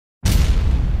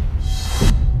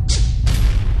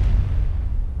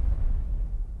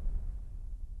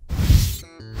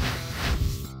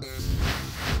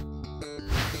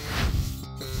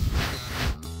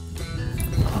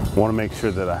want to make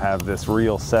sure that I have this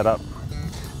reel set up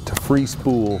to free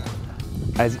spool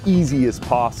as easy as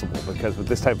possible, because with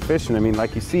this type of fishing, I mean,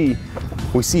 like you see,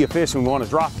 we see a fish and we want to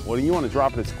drop it. Well, you want to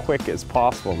drop it as quick as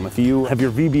possible. And if you have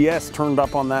your VBS turned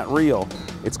up on that reel,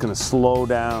 it's going to slow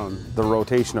down the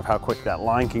rotation of how quick that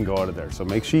line can go out of there. So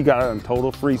make sure you got it on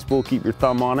total free spool, keep your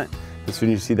thumb on it. As soon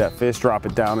as you see that fish, drop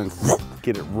it down and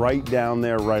get it right down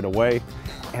there right away.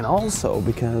 And also,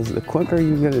 because the quicker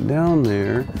you get it down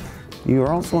there,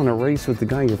 you're also in a race with the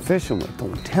guy you're fishing with.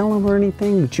 Don't tell him or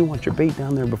anything, but you want your bait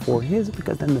down there before his,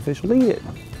 because then the fish will eat it.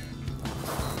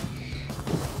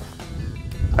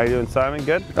 How you doing, Simon?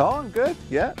 Good? Oh, I'm good.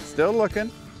 Yeah, still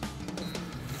looking.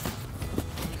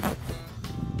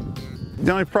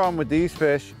 The only problem with these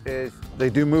fish is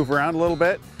they do move around a little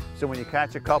bit. So when you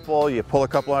catch a couple, you pull a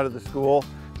couple out of the school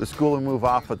will move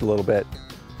off it a little bit.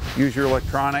 Use your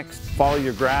electronics, follow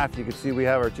your graph. You can see we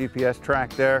have our GPS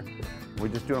track there. We're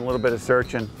just doing a little bit of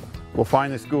searching. We'll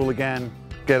find the school again,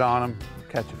 get on them,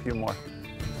 catch a few more.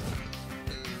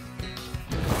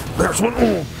 There's one.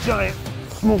 Oh, giant.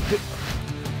 Smoked it.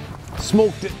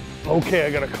 Smoked it. Okay,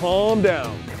 I gotta calm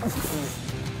down.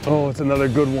 Oh, it's another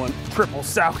good one. Triple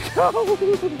Salco.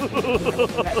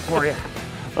 Net for you.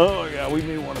 Oh yeah, we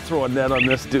may want to throw a net on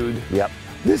this dude. Yep.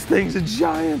 This thing's a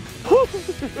giant.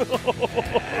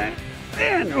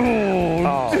 Man,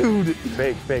 oh, dude.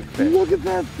 Big fish. Look at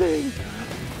that thing.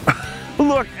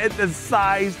 Look at the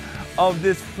size of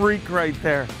this freak right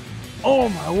there. Oh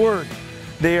my word.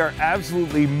 They are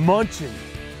absolutely munching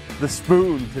the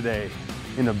spoon today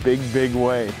in a big, big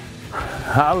way.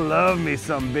 I love me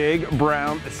some big,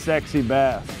 brown, sexy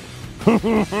bass.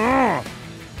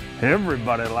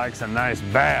 Everybody likes a nice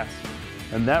bass.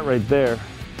 And that right there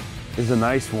is a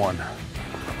nice one.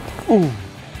 Ooh,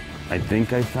 I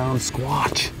think I found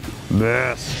squatch.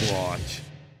 Best squatch.